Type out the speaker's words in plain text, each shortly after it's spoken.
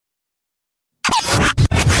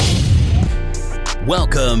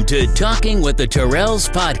Welcome to Talking with the Terrells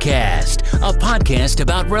podcast, a podcast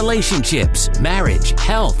about relationships, marriage,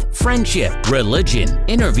 health, friendship, religion,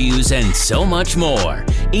 interviews, and so much more.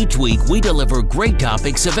 Each week, we deliver great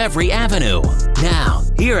topics of every avenue. Now,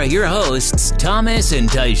 here are your hosts, Thomas and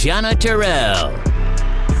Tajana Terrell.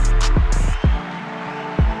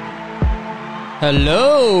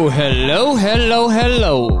 Hello,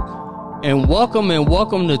 and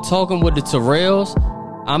welcome to Talking with the Terrells.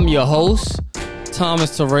 I'm your host,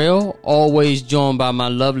 Thomas Terrell, always joined by my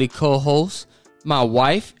lovely co-host, my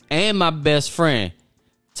wife, and my best friend,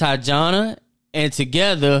 Tajana, and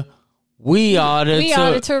together we are the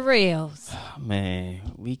Terrells. Man,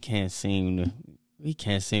 we can't seem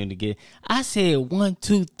to get. I said 1,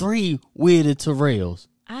 2, 3. We're the Terrells.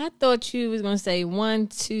 I thought you was gonna say 1,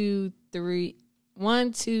 2, 3.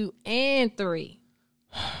 1, 2, and 3.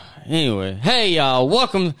 Anyway, hey y'all,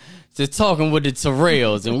 welcome to Talking with the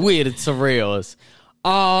Terrells, and we're the Terrells.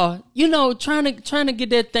 Trying to get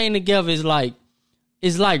that thing together is like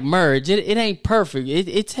marriage. It ain't perfect.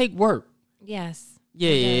 It take work. Yes.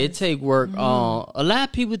 It take work. Mm-hmm. A lot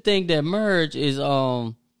of people think that marriage is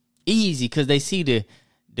easy because they see the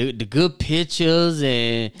good pictures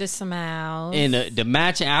and the smiles and the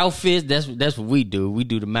matching outfits. That's what we do. We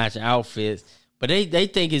do the matching outfits, but they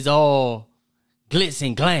think it's all glitz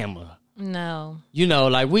and glamour. No.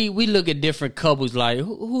 Like we look at different couples. Like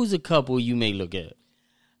who's a couple you may look at?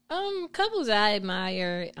 Couples I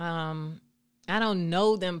admire. I don't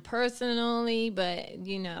know them personally, but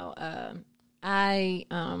I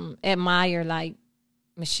admire like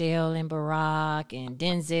Michelle and Barack and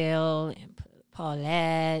Denzel and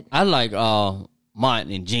Paulette. I like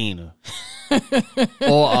Martin and Gina,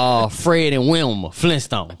 or Fred and Wilma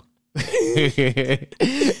Flintstone.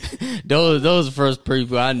 those are the first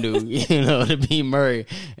people I knew, to be married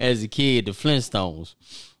as a kid, the Flintstones,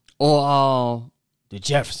 or the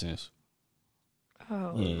Jeffersons.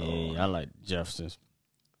 Oh, yeah, I like the Jeffersons.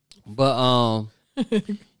 But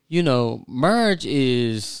marriage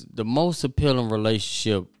is the most appealing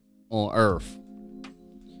relationship on earth,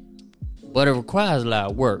 but it requires a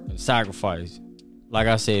lot of work and sacrifice. Like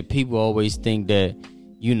I said, people always think that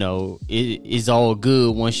it's all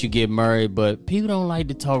good once you get married, but people don't like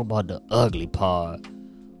to talk about the ugly part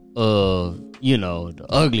of, the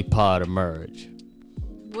ugly part of marriage.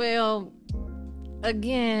 Well,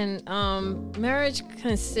 again, marriage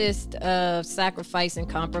consists of sacrifice and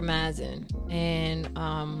compromising. And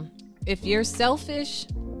if you're selfish,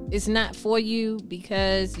 it's not for you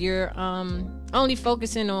because you're only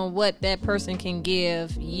focusing on what that person can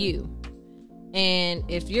give you. And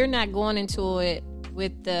if you're not going into it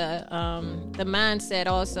with the mindset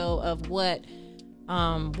also of what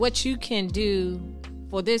you can do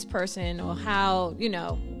for this person, or how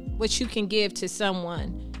what you can give to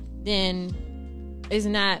someone, then it's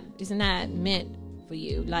not meant for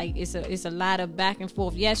you. Like it's a lot of back and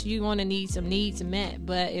forth. Yes, you want to need some needs met,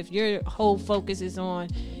 but if your whole focus is on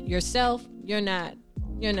yourself, you're not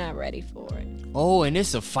ready for it. Oh, and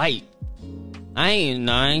it's a fight. I ain't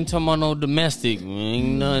talking about no domestic.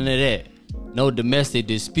 Ain't none of that. No domestic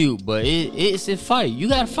dispute, but it's a fight. You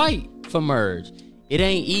gotta fight for marriage. It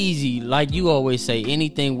ain't easy. Like you always say,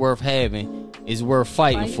 anything worth having is worth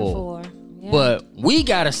fighting for. Yeah. But we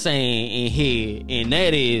got a saying in here, and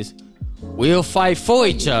that is, we'll fight for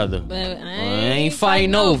each other. But I ain't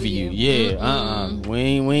fighting over you. Yeah, we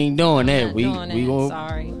ain't doing that. We gonna,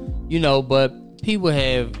 sorry. But people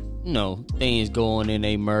have things going in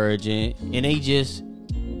their marriage, and they just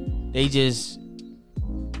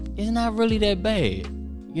it's not really that bad,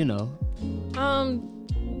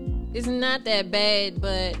 It's not that bad,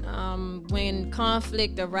 but when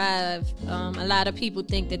conflict arrives, a lot of people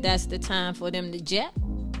think that that's the time for them to jet.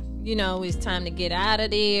 It's time to get out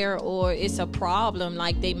of there, or it's a problem,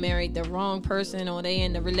 like they married the wrong person, or they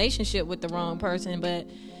in the relationship with the wrong person. But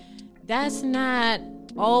that's not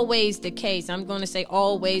always the case. I'm going to say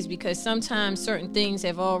always, because sometimes certain things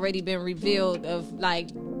have already been revealed of like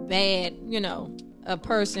bad, a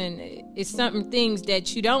person. It's certain things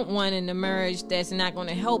that you don't want in the marriage that's not going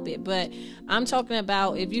to help it. But I'm talking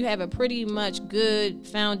about if you have a pretty much good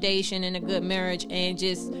foundation and a good marriage, and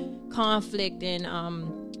just conflict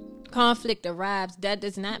arrives, that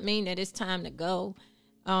does not mean that it's time to go.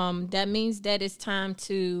 That means that it's time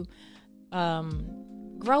to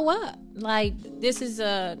grow up. Like this is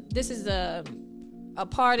a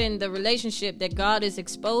part in the relationship that God is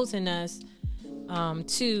exposing us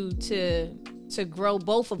to grow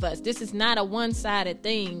both of us. This is not a one-sided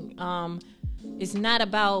thing. It's not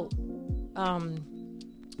about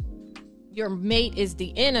your mate is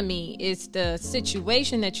the enemy. It's the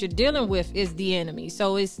situation that you're dealing with is the enemy.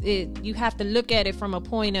 So you have to look at it from a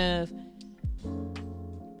point of,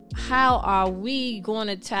 how are we going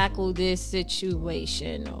to tackle this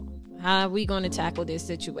situation? Or how are we going to tackle this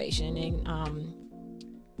situation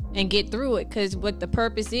and get through it? Because what the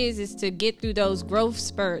purpose is to get through those growth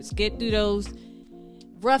spurts, get through those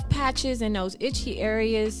rough patches and those itchy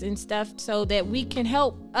areas and stuff, so that we can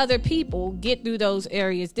help other people get through those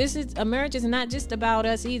areas. A marriage is not just about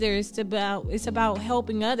us either. It's about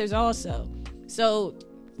helping others also. So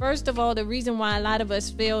first of all, the reason why a lot of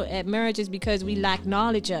us fail at marriage is because we lack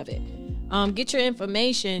knowledge of it. Get your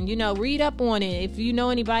information, read up on it. If you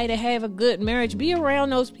know anybody that have a good marriage, be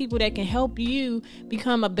around those people that can help you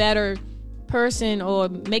become a better person or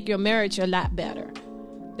make your marriage a lot better.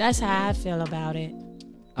 That's how I feel about it.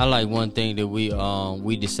 I like one thing that we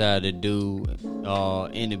decided to do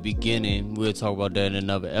in the beginning. We'll talk about that in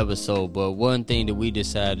another episode. But one thing that we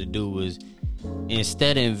decided to do was,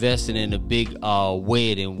 instead of investing in a big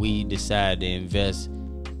wedding, we decided to invest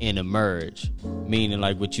in a marriage. Meaning,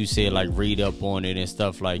 like what you said, like read up on it and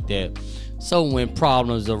stuff like that. So when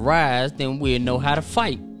problems arise, then we'll know how to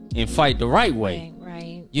fight and fight the right way.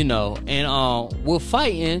 Right. And with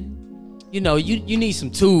fighting, you need some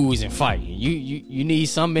tools in fighting. You need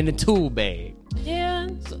something in the tool bag. Yeah.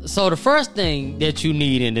 So the first thing that you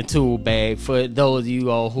need in the tool bag, for those of you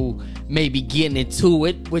all who may be getting into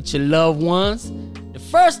it with your loved ones, the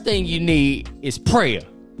first thing you need is prayer.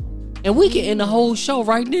 And we can end the whole show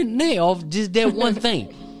right then and there off just that one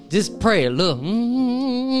thing. Just prayer. Look.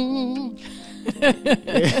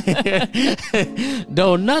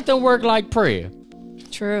 Don't nothing work like prayer.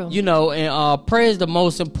 True. And prayer is the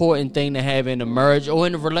most important thing to have in a marriage or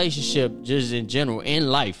in a relationship, just in general, in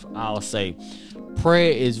life, I'll say.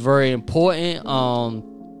 Prayer is very important.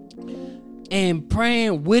 And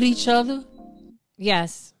praying with each other.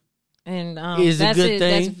 Yes. And is a good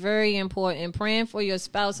thing. That's very important. Praying for your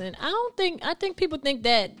spouse. And I think people think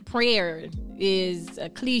that prayer is a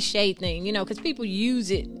cliche thing, because people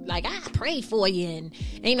use it like, I pray for you, and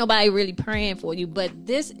ain't nobody really praying for you. But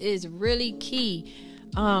this is really key.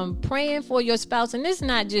 Praying for your spouse, and this is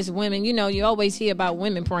not just women. You always hear about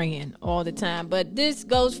women praying all the time, but this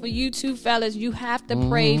goes for you too, fellas. You have to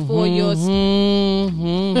pray for your.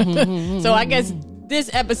 So I guess this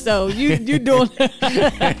episode, you doing. I'm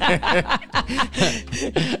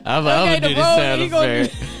gonna do the sound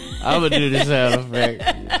effect. I'm gonna do the sound effect.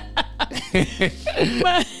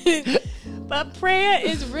 But prayer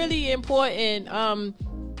is really important. I'm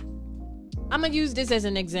gonna use this as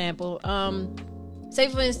an example. Say,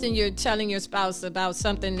 for instance, you're telling your spouse about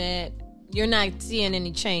something that you're not seeing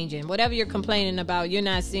any change in. Whatever you're complaining about, you're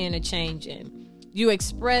not seeing a change in. You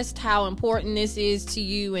expressed how important this is to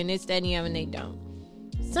you, and it's that and the other, and they don't.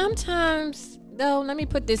 Sometimes, though, let me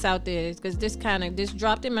put this out there, because this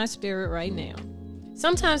dropped in my spirit right now.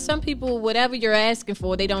 Sometimes some people, whatever you're asking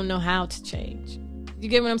for, they don't know how to change. You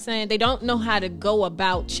get what I'm saying? They don't know how to go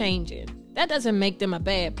about changing. That doesn't make them a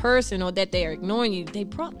bad person or that they're ignoring you. They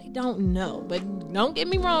probably don't know. But don't get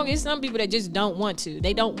me wrong. There's some people that just don't want to.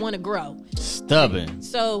 They don't want to grow. Stubborn.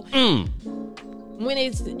 So when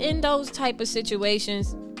it's in those type of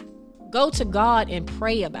situations, go to God and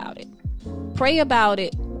pray about it. Pray about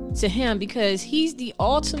it to Him, because He's the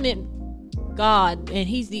ultimate God, and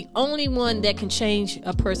He's the only one that can change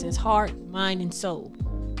a person's heart, mind, and soul.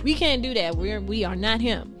 We can't do that. We are not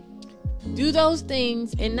Him. Do those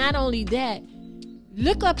things, and not only that,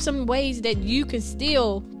 look up some ways that you can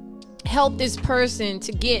still help this person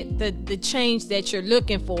to get the change that you're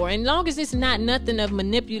looking for. And long as it's not nothing of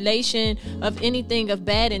manipulation, of anything of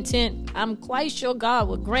bad intent, I'm quite sure God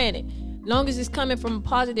will grant it. Long as it's coming from a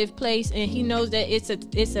positive place and He knows that it's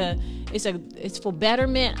for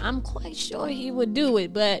betterment, I'm quite sure He would do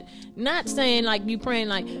it. But not saying like you praying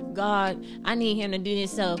like, God, I need Him to do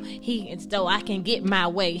this so I can get my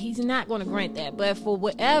way. He's not going to grant that. But for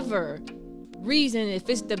whatever reason, if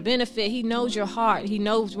it's the benefit, He knows your heart. He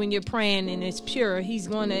knows when you're praying and it's pure. He's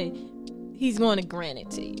going to grant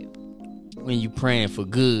it to you. When you're praying for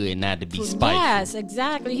good and not to be spiteful. Yes,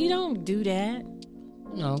 exactly. He don't do that.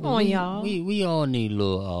 No, come on, y'all. We all need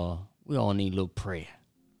little prayer.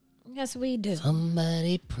 Yes, we do.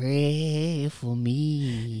 Somebody pray for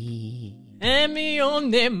me. And me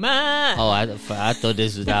on their mind. Oh, I thought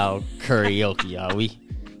this was our karaoke, y'all.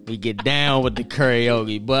 We get down with the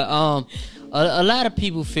karaoke, but a lot of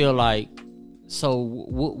people feel like, so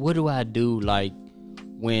what do I do? Like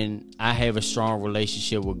when I have a strong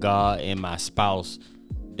relationship with God and my spouse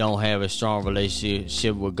don't have a strong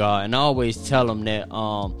relationship with God. And I always tell them that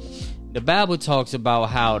the Bible talks about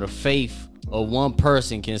how the faith or one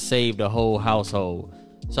person can save the whole household.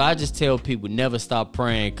 So I just tell people never stop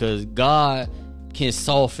praying, because God can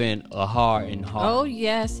soften a heart and heart. Oh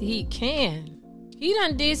yes, he can. He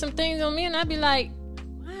done did some things on me, and I be like,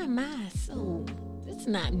 why am I so? This is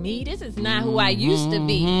not me. This is not who I used to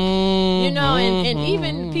be. You know, and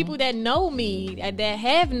even people that know me, that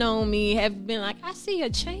have known me, have been like, I see a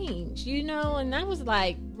change. You know, and I was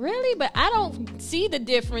like, really? But I don't see the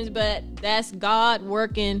difference. But that's God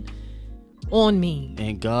working on me.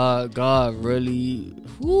 And God really,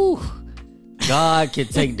 whew, God can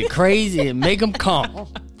take the crazy and make them calm.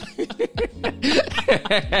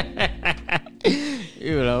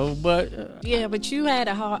 You know, but yeah, but you had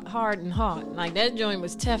a hardened heart. Like, that joint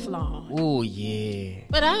was Teflon. Oh yeah.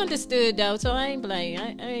 But I understood though, so I ain't blame.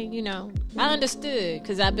 I ain't, you know, I understood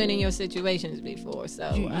because I've been in your situations before.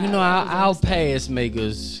 So you know, our past make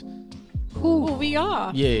us who we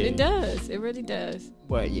are. Yeah, it does. It really does.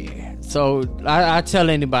 Well, yeah. So I tell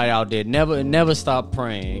anybody out there, never stop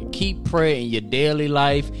praying. Keep praying in your daily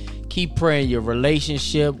life. Keep praying your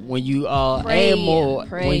relationship. When you add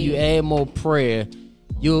more prayer,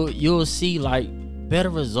 you'll see like better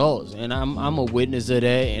results. And I'm a witness of that,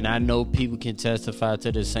 and I know people can testify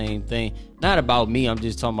to the same thing. Not about me, I'm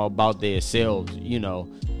just talking about themselves, you know.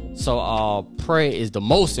 So prayer is the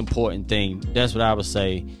most important thing. That's what I would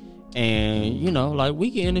say. And you know, like,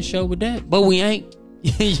 we can end the show with that, but we ain't.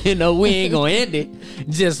 You know, we ain't gonna end it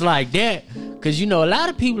just like that, because you know, a lot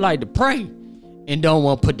of people like to pray and don't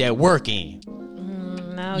want to put that work in.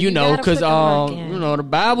 No, you know, because you know, the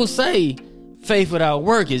Bible say faith without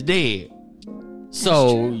work is dead.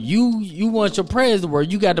 So you want your prayers to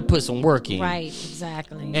work, you got to put some work in. Right,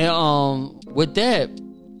 exactly. And with that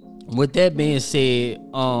being said,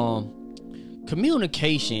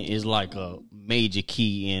 communication is like a major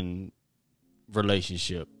key in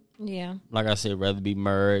relationship. Yeah. Like I said, whether it be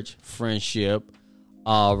marriage, friendship,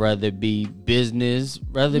 whether it be business,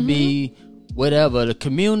 whether it be whatever, the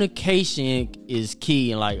communication is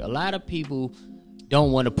key. And like, a lot of people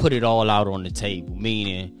don't want to put it all out on the table,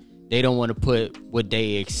 meaning they don't want to put what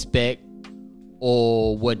they expect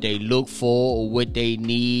or what they look for or what they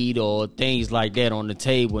need or things like that on the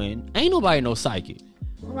table. And ain't nobody no psychic.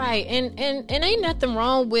 Right, and ain't nothing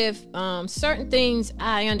wrong with certain things.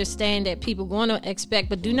 I understand that people going to expect,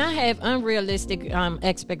 but do not have unrealistic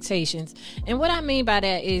expectations. And what I mean by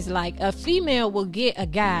that is, like, a female will get a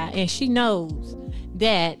guy and she knows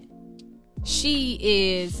that she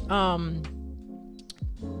is a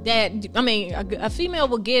female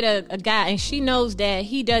will get a guy and she knows that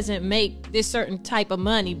he doesn't make this certain type of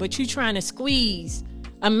money, but you trying to squeeze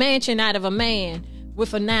a mansion out of a man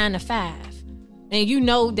with a 9 to 5. And you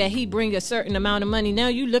know that he brings a certain amount of money. Now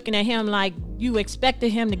you looking at him like you expected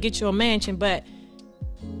him to get you a mansion, but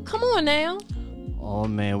come on now. Oh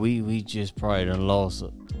man, we just probably done lost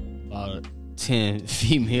about 10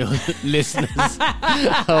 female listeners.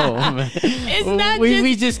 Oh man, it's not.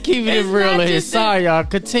 We just keeping it real here. Sorry, y'all.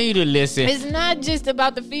 Continue to listen. It's not just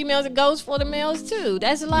about the females; it goes for the males too.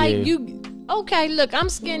 That's like you. Okay, look, I'm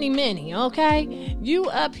Skinny Minnie. Okay, you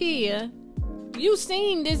up here, you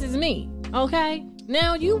seen this is me. Okay,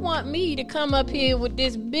 now you want me to come up here with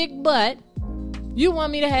this big butt. You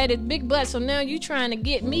want me to have this big butt, so now you trying to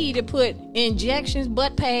get me to put injections,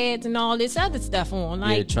 butt pads, and all this other stuff on.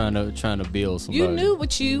 Like, trying to build somebody. You knew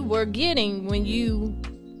what you were getting when you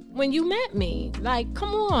met me. Like,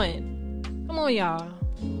 come on, y'all.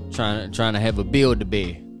 Trying to have a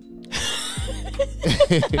build-a-bear.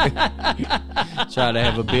 Trying to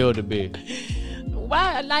have a build-a-bear.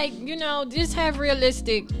 Why? Like, you know, just have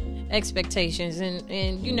realistic expectations,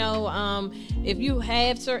 and you know, if you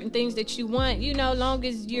have certain things that you want, you know, long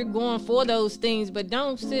as you're going for those things, but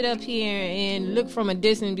don't sit up here and look from a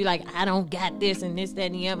distance and be like, I don't got this and this, that,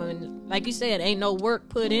 and the other. And like you said, ain't no work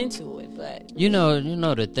put into it. But you know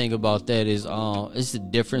the thing about that is it's the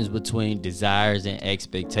difference between desires and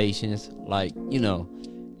expectations. Like, you know,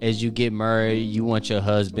 as you get married, you want your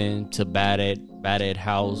husband to buy that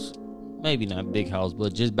house, maybe not a big house,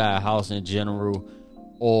 but just buy a house in general.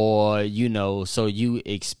 Or, you know, so you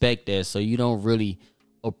expect that, so you don't really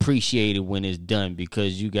appreciate it when it's done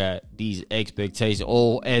because you got these expectations.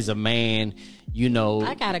 Or as a man, you know,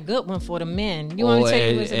 I got a good one for the men. You want to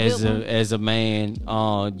tell you what's a good one? As a man,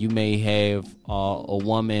 you may have a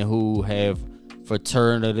woman who have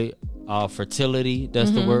fertility.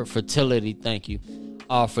 That's the word, fertility. Thank you.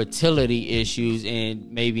 Fertility issues,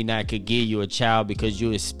 and maybe not could give you a child because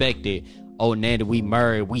you expected. Oh, now that we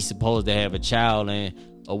married, we supposed to have a child, and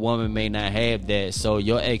a woman may not have that. So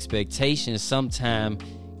your expectations sometimes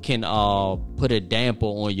can put a damper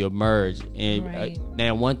on your marriage. And Right.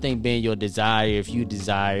 Now, one thing being your desire, if you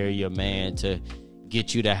desire your man to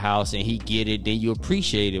get you the house and he get it, then you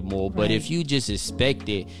appreciate it more. But Right. if you just expect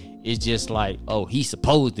it, it's just like, oh, he's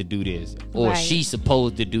supposed to do this or Right. she's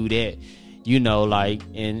supposed to do that, you know, like,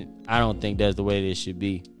 and I don't think that's the way this should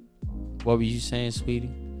be. What were you saying,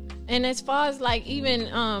 sweetie? And as far as like even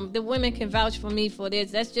the women can vouch for me for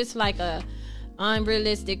this, that's just like a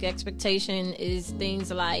unrealistic expectation. Is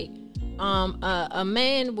things like a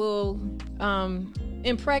man will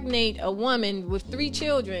impregnate a woman with 3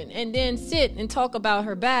 children and then sit and talk about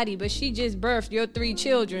her body, but she just birthed your 3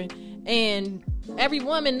 children. And every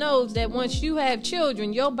woman knows that once you have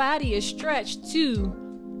children, your body is stretched to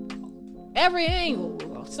every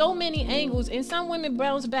angle, so many angles, and some women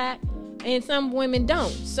bounce back and some women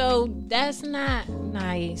don't. So that's not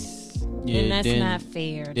nice. Yeah, and that's then- not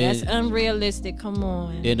fair. then- That's unrealistic. Come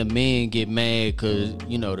on. Then the men get mad because,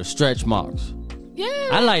 you know, the stretch marks. Yeah.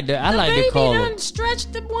 I like to baby call done them.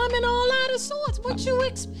 stretched the woman all out of sorts. What you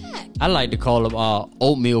expect? I like to call them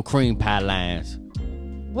oatmeal cream pie lines.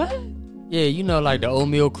 What? Yeah, you know, like the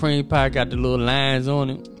oatmeal cream pie got the little lines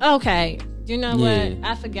on it. Okay. You know Yeah. what?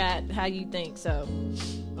 I forgot how you think. So,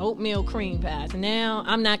 oatmeal cream pies. Now,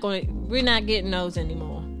 we're not getting those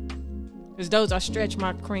anymore. Because those are stretch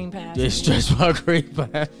mark cream pies. They stretch my cream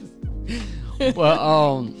pies. But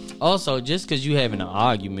also, just because you having an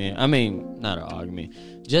argument, I mean, not an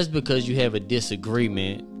argument, just because you have a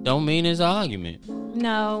disagreement, don't mean it's an argument.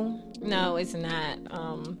 No, it's not.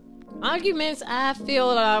 Arguments, I feel,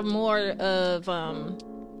 are more of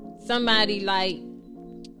somebody like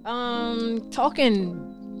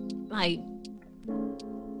talking like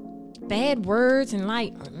bad words and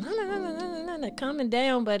like coming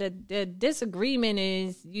down. But a disagreement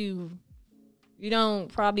is you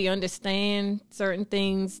don't probably understand certain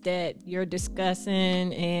things that you're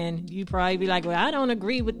discussing, and you probably be like, well, I don't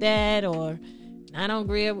agree with that, or I don't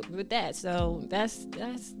agree with that. So that's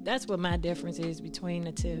what my difference is between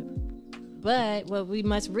the two. But what we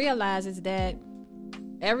must realize is that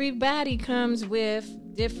everybody comes with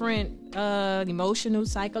different emotional,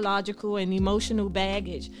 psychological, and emotional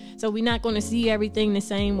baggage. So we're not going to see everything the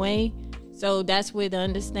same way. So that's where the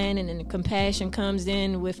understanding and the compassion comes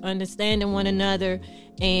in, with understanding one another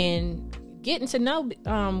and getting to know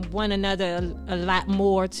one another a lot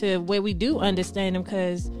more, to where we do understand them.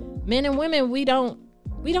 Because men and women, we don't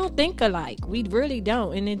think alike. We really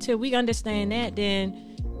don't. And until we understand that,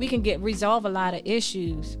 then we can resolve a lot of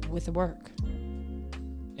issues with work.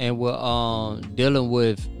 And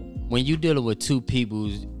we're when you're dealing with two people,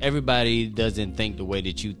 everybody doesn't think the way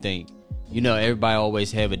that you think. You know, everybody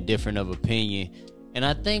always have a different of opinion. And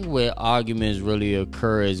I think where arguments really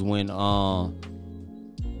occur is when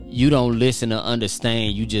you don't listen to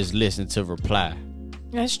understand, you just listen to reply.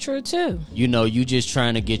 That's true too. You know, you just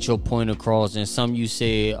trying to get your point across. And some you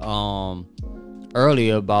said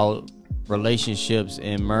earlier about relationships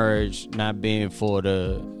and marriage not being for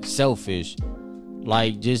the selfish.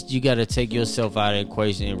 Like, just you got to take yourself out of the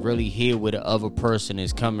equation and really hear where the other person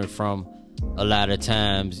is coming from a lot of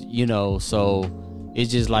times, you know. So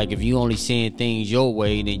it's just like, if you only seeing things your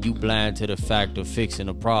way, then you blind to the fact of fixing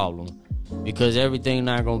a problem, because everything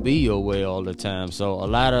not gonna be your way all the time. So a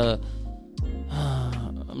lot of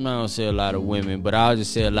I'm not gonna say a lot of women, but I'll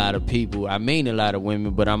just say a lot of people. I mean a lot of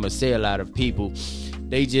women, but I'm gonna say a lot of people.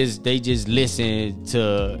 They just listen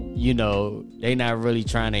to, you know, they not really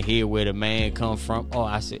trying to hear where the man come from. Oh,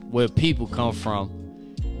 I said where people come from.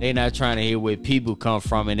 They not trying to hear where people come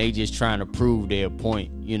from, and they just trying to prove their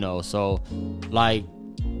point, you know. So, like,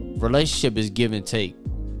 relationship is give and take.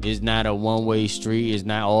 It's not a one-way street. It's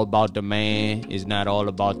not all about the man. It's not all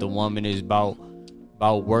about the woman. It's about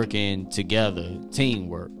working together,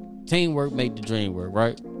 teamwork. Teamwork make the dream work,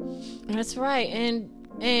 right? That's right.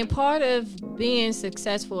 And part of being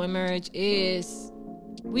successful in marriage is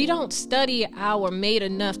we don't study our mate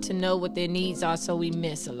enough to know what their needs are, so we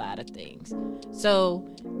miss a lot of things. So,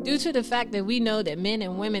 due to the fact that we know that men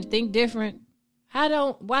and women think different,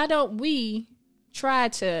 why don't we try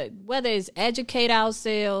to, whether it's educate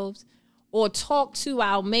ourselves or talk to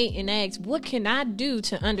our mate and ask, what can I do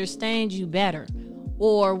to understand you better?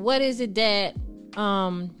 Or what is it that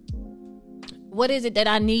I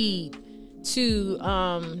need to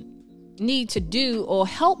do, or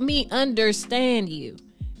help me understand you?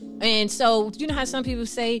 And so, you know how some people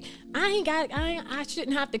say, I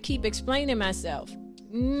shouldn't have to keep explaining myself.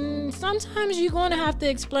 Sometimes you're going to have to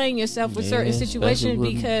explain yourself with certain situations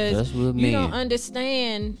because you don't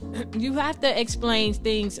understand. You have to explain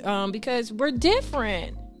things because we're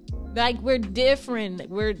different. Like, we're different.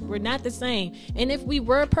 We're not the same. And if we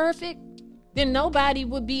were perfect, then nobody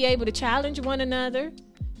would be able to challenge one another.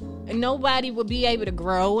 And nobody would be able to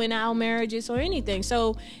grow in our marriages or anything.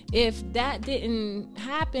 So if that didn't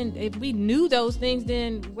happen, if we knew those things,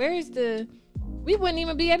 then we wouldn't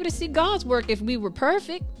even be able to see God's work if we were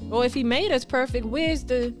perfect, or if he made us perfect. Where's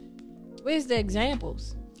the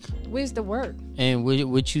examples? Where's the work? And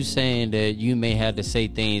with you saying that you may have to say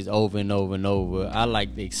things over and over and over, I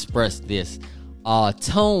like to express this.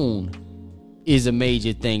 Tone is a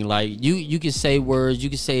major thing. Like you can say words,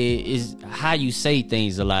 you can say it is how you say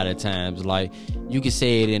things a lot of times. Like you can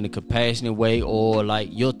say it in a compassionate way, or like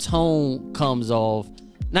your tone comes off,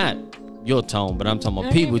 not your tone, but I'm talking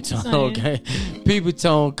about people tone. Okay, people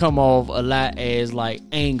tone come off a lot as like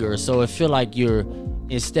anger. So it feel like you're,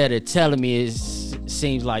 instead of telling me, it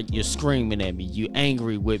seems like you're screaming at me, you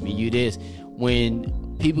angry with me, you this.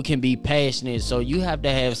 When people can be passionate, so you have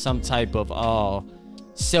to have some type of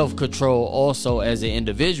self-control also as an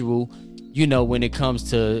individual, you know, when it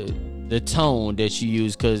comes to the tone that you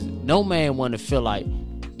use, because no man want to feel like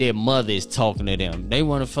their mother is talking to them. They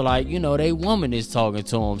want to feel like, you know, their woman is talking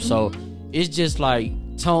to them. So it's just like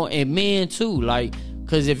tone, and men too, like,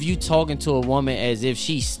 because if you talking to a woman as if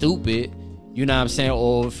she's stupid, you know what I'm saying,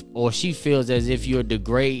 or she feels as if you're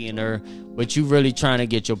degrading her, but you really trying to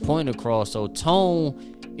get your point across. So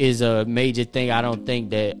tone is a major thing. I don't think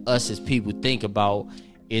that us as people think about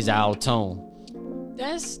is our tone.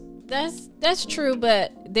 That's true,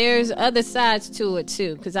 but there's other sides to it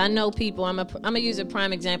too. Because I know people. I'm gonna use a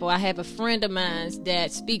prime example. I have a friend of mine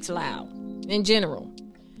that speaks loud in general.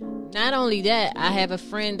 Not only that, I have a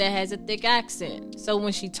friend that has a thick accent. So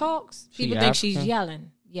when she talks, people think she's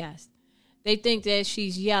yelling. Yes. They think that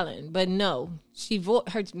she's yelling, but no.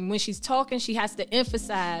 When she's talking, she has to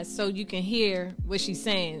emphasize so you can hear what she's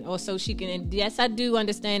saying, or so she can. And yes, I do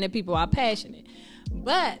understand that people are passionate,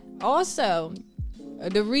 but also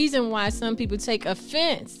the reason why some people take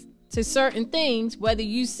offense to certain things, whether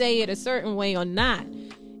you say it a certain way or not,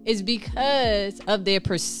 is because of their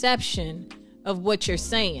perception of what you're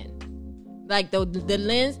saying. Like the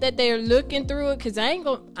lens that they're looking through it, because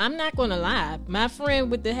I'm not gonna lie. My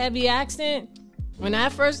friend with the heavy accent, when I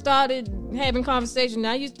first started having conversation,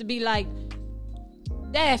 I used to be like,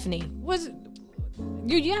 Daphne,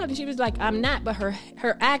 you yelling? She was like, I'm not, but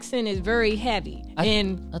her accent is very heavy.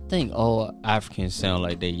 I think all Africans sound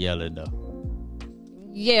like they yelling though.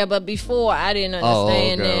 Yeah, but before I didn't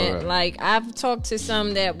understand that. Right. Like I've talked to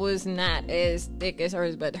some that was not as thick as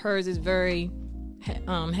hers, but hers is very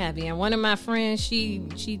heavy. And one of my friends,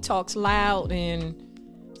 she talks loud, and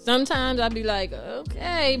sometimes I'd be like,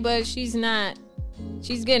 okay, but she's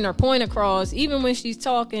getting her point across, even when she's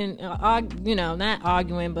talking, not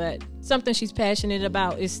arguing, but something she's passionate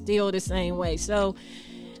about is still the same way. So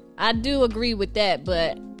I do agree with that.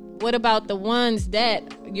 But what about the ones that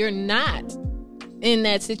you're not in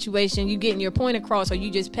that situation? You getting your point across, or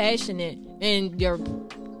you just passionate and you're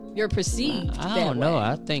perceived I that don't know. way?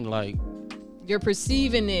 I think like You're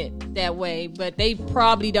perceiving it that way, but they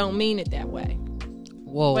probably don't mean it that way.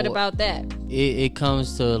 Well, what about that? It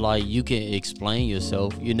comes to like, you can explain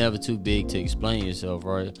yourself. You're never too big to explain yourself,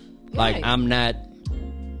 right? Like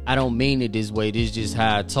I don't mean it this way. This is just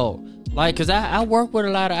how I talk. Like, cause I work with a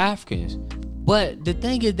lot of Africans, but the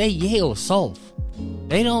thing is they yell soft.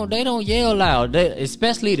 They don't yell loud.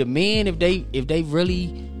 Especially the men, if they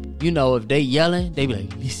really, if they yelling, they be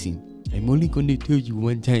like, listen, I'm only gonna tell you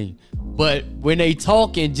one time. But when they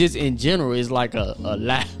talking, just in general, it's like a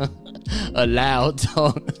loud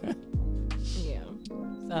talk.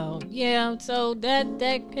 So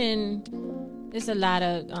that can. There's a lot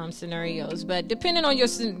of scenarios, but depending on your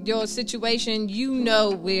situation, you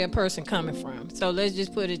know where a person coming from. So let's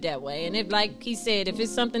just put it that way. And if, like he said, if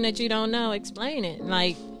it's something that you don't know, explain it.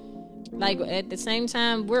 Like at the same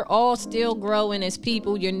time, we're all still growing as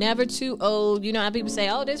people. You're never too old. You know how people say,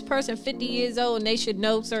 "Oh, this person 50 years old and they should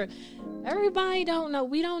know." Sir, everybody don't know.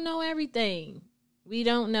 We don't know everything. We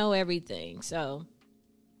don't know everything. So,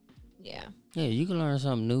 yeah. Yeah, you can learn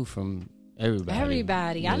something new from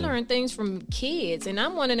everybody. Yeah. I learn things from kids, and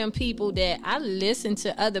I'm one of them people that I listen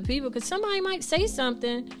to other people, because somebody might say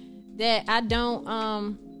something that I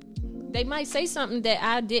don't. They might say something that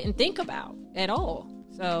I didn't think about at all.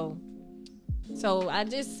 So I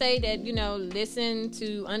just say that, listen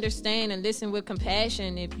to understand and listen with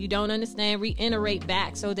compassion. If you don't understand, reiterate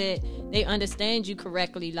back so that they understand you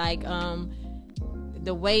correctly. Like,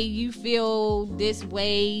 the way you feel this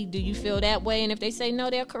way, do you feel that way? And if they say no,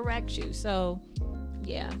 they'll correct you. So,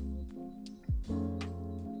 yeah.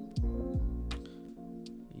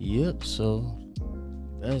 Yep, so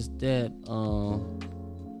that's that.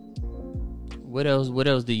 What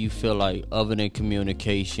else do you feel like other than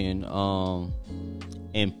communication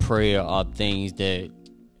and prayer are things that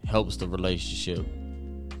helps the relationship?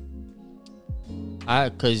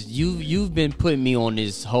 Cause you've been putting me on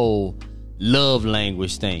this whole love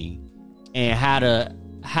language thing and how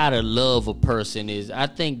to love a person is. I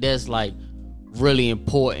think that's like really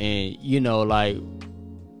important, like.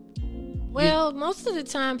 Well, most of the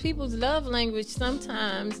time, people's love language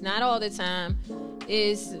sometimes, not all the time,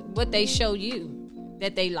 is what they show you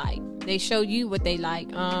that they like. They show you what they like.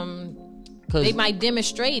 They might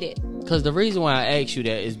demonstrate it. Because the reason why I asked you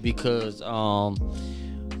that is because one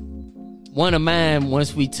of mine,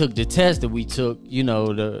 once we took the test that we took,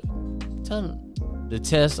 the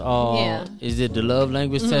test, is it the love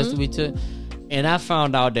language test that we took? And I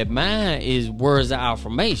found out that mine is words of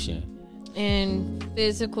affirmation. And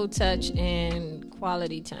physical touch and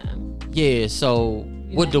quality time. Yeah, so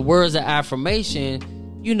with the words of affirmation,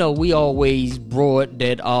 we always brought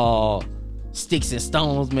that sticks and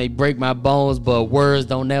stones may break my bones, but words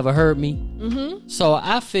don't never hurt me. Mm-hmm. So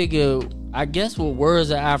I figure, I guess with words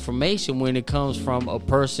of affirmation, when it comes from a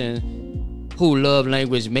person who love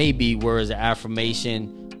language may be words of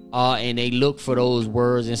affirmation, and they look for those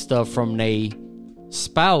words and stuff from their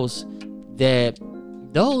spouse, that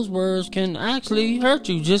those words can actually hurt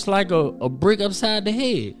you just like a brick upside the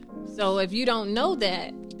head. So if you don't know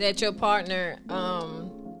that your partner,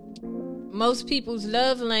 most people's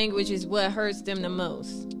love language is what hurts them the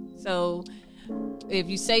most. So if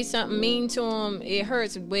you say something mean to them, it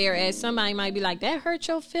hurts. Whereas somebody might be like, that hurt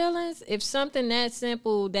your feelings. If something that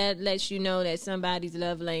simple, that lets you know that somebody's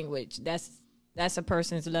love language, that's a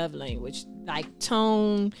person's love language. Like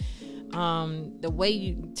tone, the way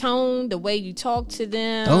you talk to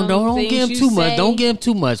them. Don't give them too much. Don't give them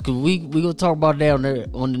too much, because we gonna talk about that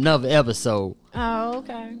on another episode. Oh,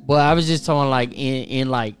 okay. But I was just talking like in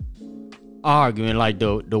like arguing, like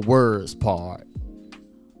the words part,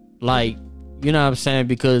 like, you know what I'm saying?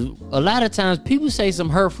 Because a lot of times people say some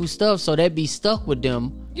hurtful stuff, so that be stuck with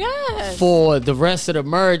them. Yes. For the rest of the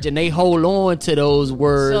marriage, and they hold on to those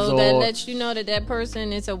words. So that lets you know that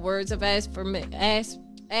person is a words of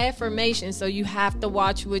affirmation. So you have to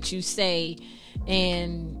watch what you say,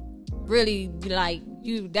 and really, like,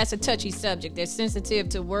 that's a touchy subject. They're sensitive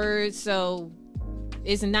to words, so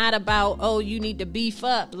it's not about, you need to beef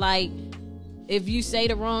up. Like, if you say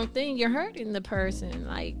the wrong thing, you're hurting the person.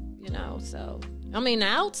 Like, so I mean, the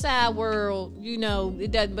outside world,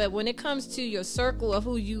 it does, but when it comes to your circle of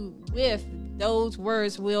who you with, those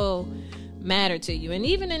words will matter to you. And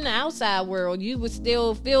even in the outside world, you would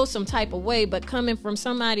still feel some type of way, but coming from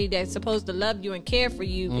somebody that's supposed to love you and care for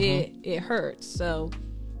you, it hurts. So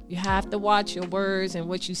you have to watch your words and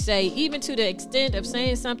what you say, even to the extent of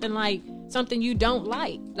saying something like something you don't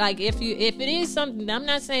like. Like if it is something, I'm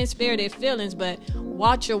not saying spare their feelings, but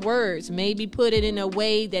watch your words. Maybe put it in a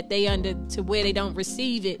way that to where they don't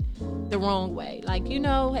receive it the wrong way. Like,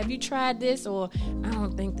 have you tried this? Or I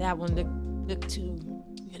don't think that one look too,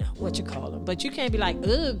 what you call them. But you can't be like,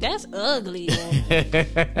 ugh, that's ugly. Or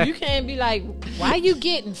you can't be like, why you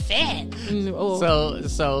getting fat? Or,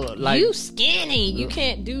 so like, you skinny. You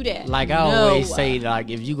can't do that. Like I always say, like,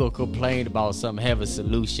 if you go complain about something, have a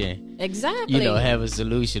solution. Exactly. Have a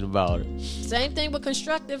solution about it. Same thing with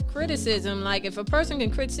constructive criticism. Like, if a person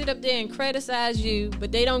can sit up there and criticize you,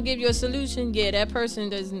 but they don't give you a solution, that person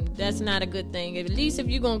that's not a good thing. At least if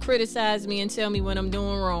you're going to criticize me and tell me what I'm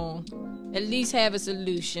doing wrong, at least have a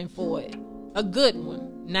solution for it. A good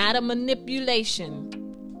one, not a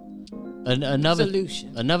manipulation. Another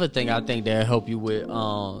solution. Another thing I think that help you with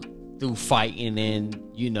through fighting and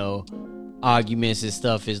arguments and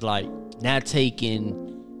stuff is like not taking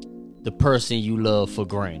the person you love for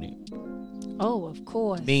granted. Oh, of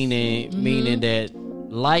course. Meaning that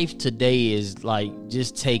life today is like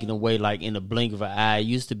just taken away like in a blink of an eye. It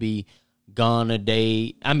used to be gone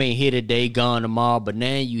today. Here today, gone tomorrow. But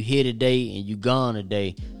now you here today and you gone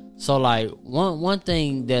today. So like one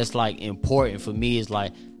thing that's like important for me is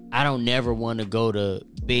like I don't never want to go to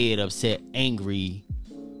bed upset, angry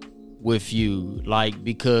with you. Like,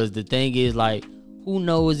 because the thing is like, who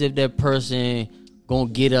knows if that person gonna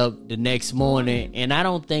get up the next morning? And I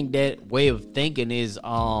don't think that way of thinking is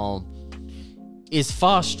far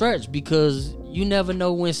stretched, because you never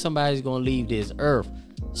know when somebody's gonna leave this earth.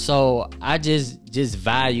 So I just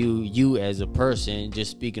value you as a person,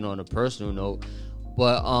 just speaking on a personal note.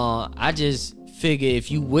 But I just figure if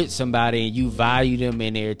you with somebody and you value them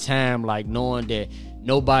in their time, like knowing that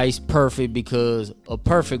nobody's perfect, because a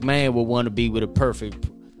perfect man will want to be with a perfect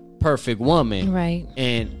woman. Right.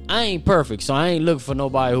 And I ain't perfect, so I ain't looking for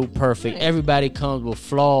nobody who perfect. Right. Everybody comes with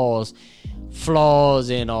flaws. flaws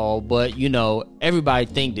and all, but you know, everybody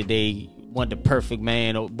think that they want the perfect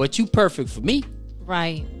man, but you perfect for me.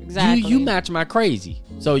 Right, exactly. You match my crazy.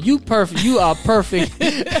 So you perfect. You are perfect.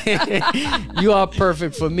 You are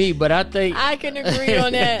perfect for me. But I think I can agree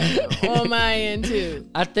on that on my end too.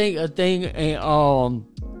 I think a thing,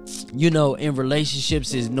 you know, in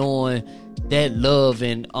relationships is knowing that love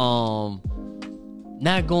and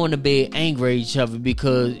not going to bed angry at each other,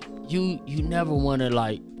 because you never want to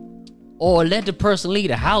like, or let the person leave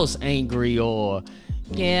the house angry, or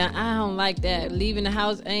yeah, I don't like that. Leaving the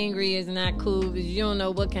house angry is not cool, because you don't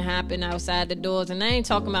know what can happen outside the doors. And I ain't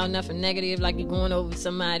talking about nothing negative like you're going over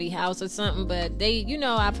somebody's house or something, but they, you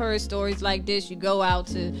know, I've heard stories like this. You go out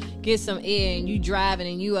to get some air and you driving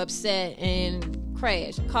and you upset and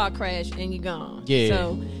car crash and you gone. Yeah.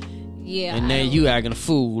 So yeah. And then you acting a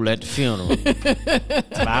fool at the funeral.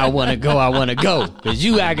 So I want to go. Because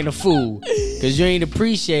you acting a fool. Because you ain't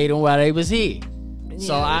appreciating why they was here.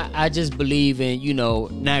 So I just believe in, you know,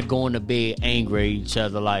 not going to bed angry at each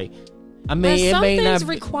other. Like, I mean, but it some may things not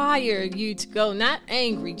require you to go not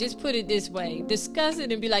angry. Just put it this way: discuss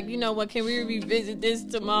it and be like, you know what? Can we revisit this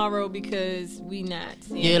tomorrow, because we not.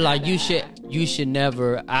 Yeah, like you should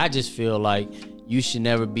never. I just feel like you should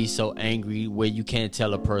never be so angry where you can't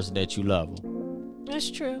tell a person that you love them. That's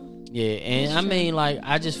true. Yeah, and I mean, like,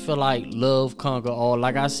 I just feel like love conquer all.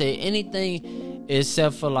 Like I said, anything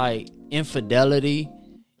except for like infidelity,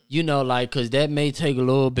 you know, like, because that may take a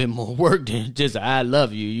little bit more work than just I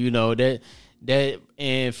love you, you know, that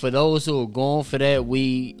and for those who are going for that,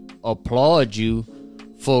 we applaud you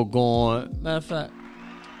for going. Matter of fact,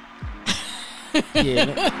 yeah,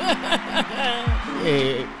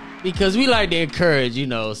 because we like to encourage, you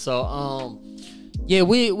know, so yeah,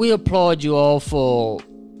 we applaud you all for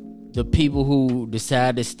the people who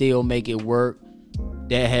decide to still make it work,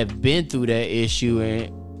 that have been through that issue,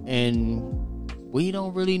 and we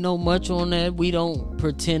don't really know much on that. We don't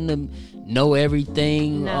pretend to know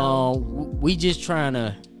everything. No. We just trying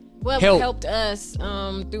to help. It helped us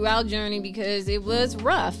through our journey, because it was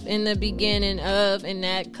rough in the beginning and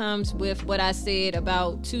that comes with what I said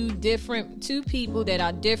about two people that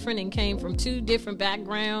are different and came from two different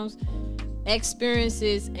backgrounds,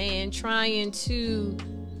 experiences, and trying to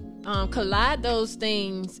collide those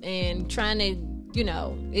things and trying to, you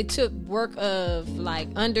know, it took work of like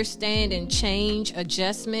understanding, change,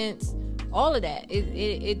 adjustments, all of that.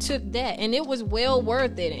 It took that, and it was well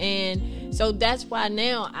worth it. And so that's why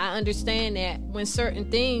now I understand that when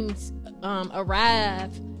certain things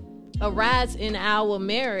arise in our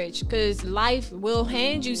marriage, because life will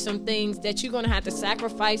hand you some things that you're going to have to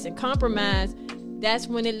sacrifice and compromise. That's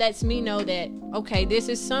when it lets me know that, okay, this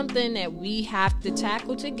is something that we have to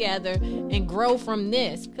tackle together and grow from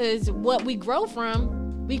this. Because what we grow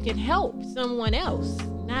from, we can help someone else.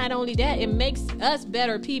 Not only that, it makes us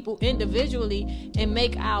better people individually and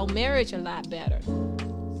make our marriage a lot better.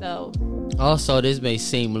 So, also, this may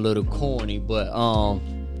seem a little corny, but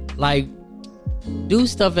like, do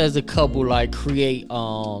stuff as a couple, like create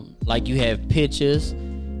like you have pictures.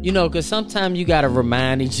 You know, because sometimes you got to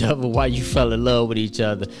remind each other why you fell in love with each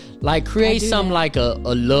other. Like, create something like a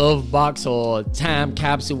love box or a time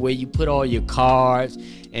capsule where you put all your cards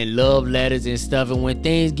and love letters and stuff. And when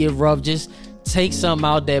things get rough, just take something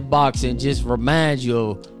out that box and just remind you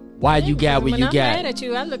of why you got what you got. When I'm mad at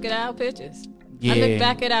you, I look at our pictures. Yeah. I look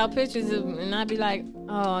back at our pictures and I be like,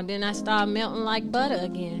 oh, and then I start melting like butter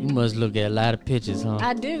again. You must look at a lot of pictures, huh?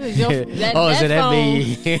 I do. That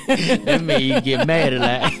mean you get mad at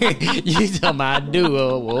that. You talking about I do.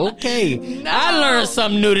 Well, okay. No. I learned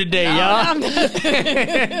something new today, y'all.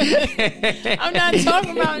 I'm not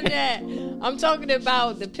talking about that. I'm talking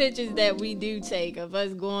about the pictures that we do take of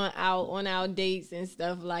us going out on our dates and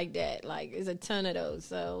stuff like that. Like, it's a ton of those.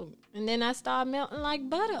 So, and then I start melting like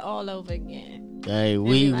butter all over again. Hey,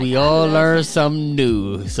 we all learn something new.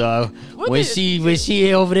 So when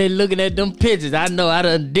she over there looking at them pictures, I know I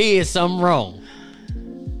done did something wrong.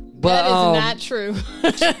 But that is not true.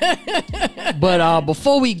 But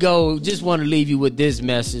before we go, just want to leave you with this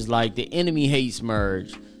message: like, the enemy hates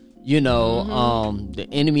marriage. You know, the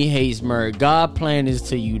enemy hates marriage. God's plan is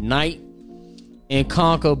to unite and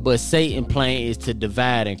conquer, but Satan's plan is to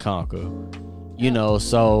divide and conquer. You know,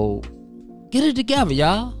 so get it together,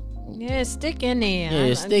 y'all. Yeah, stick in there.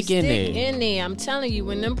 Yeah, stick in there. I'm telling you,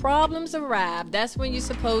 when them problems arrive, that's when you're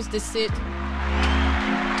supposed to sit. Okay.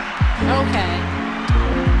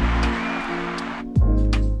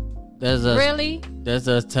 That's us. Really? That's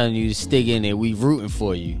us telling you to stick in there. We rooting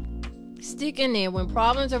for you. Stick in there. When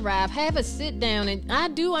problems arrive, have a sit down. And I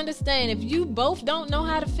do understand if you both don't know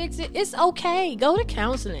how to fix it, it's okay. Go to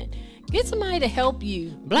counseling. Get somebody to help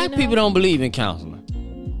you. Black people don't believe in counseling.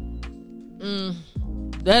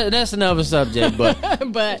 That's another subject, but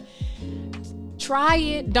but try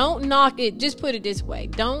it. Don't knock it. Just put it this way: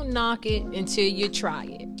 don't knock it until you try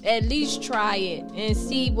it. At least try it and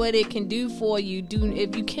see what it can do for you.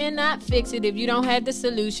 If you cannot fix it, if you don't have the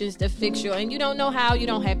solutions to fix and you don't know how, you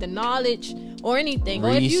don't have the knowledge or anything, or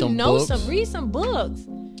if you know read some books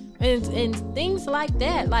and things like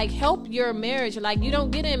that. Like, help your marriage. Like, you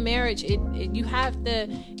don't get in marriage. You have to.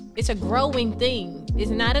 It's a growing thing.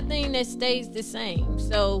 It's not a thing that stays the same.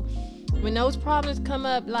 So when those problems come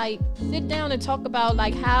up, like, sit down and talk about,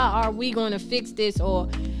 like, how are we going to fix this, or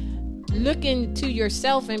look into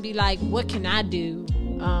yourself and be like, what can I do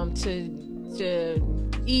to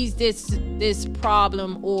ease this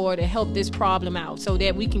problem, or to help this problem out so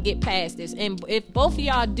that we can get past this. And if both of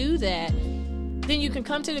y'all do that, then you can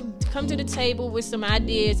come to the table with some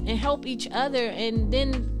ideas and help each other, and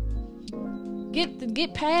then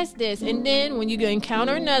get past this. And then when you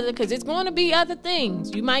encounter another, because it's going to be other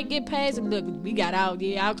things, you might get past it. Look, we got our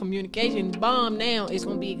communication bomb now. It's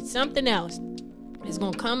going to be something else. It's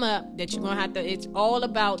going to come up that you're going to have to. It's all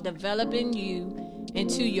about developing you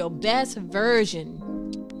into your best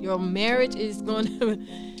version. Your marriage is going to.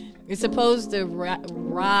 It's supposed to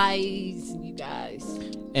rise, you guys.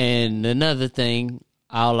 And another thing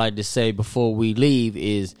I would like to say before we leave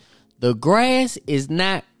is the grass is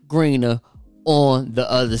not greener on the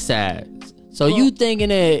other side. So you thinking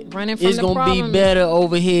that it's gonna be better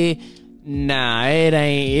over here? Nah, it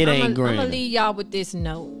ain't greener. I'm gonna leave y'all with this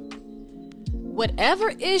note.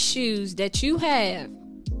 Whatever issues that you have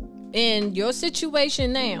in your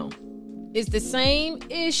situation now is the same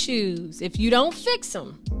issues, if you don't fix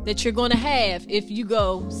them, that you're gonna have if you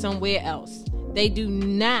go somewhere else. They do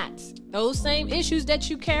not. Those same issues that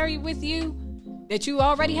you carry with you, that you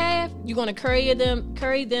already have, you're going to carry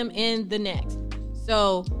them in the next.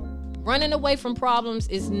 So running away from problems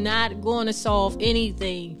is not going to solve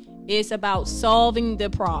anything. It's about solving the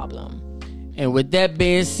problem. And with that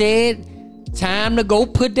being said, time to go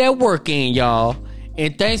put that work in, y'all.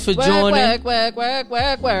 And thanks for joining. Work.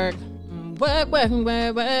 Work.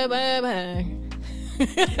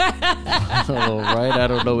 All right, I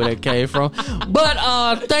don't know where that came from, but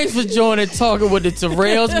thanks for joining Talking with the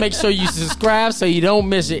Terrells. Make sure you subscribe so you don't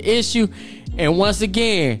miss an issue. And once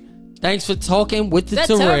again, thanks for talking with the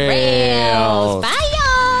Terrells. Bye,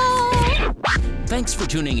 y'all. Thanks for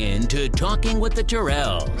tuning in to Talking with the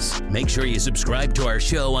Terrells. Make sure you subscribe to our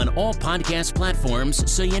show on all podcast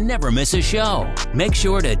platforms so you never miss a show. Make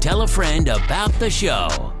sure to tell a friend about the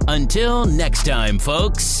show. Until next time,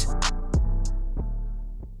 folks.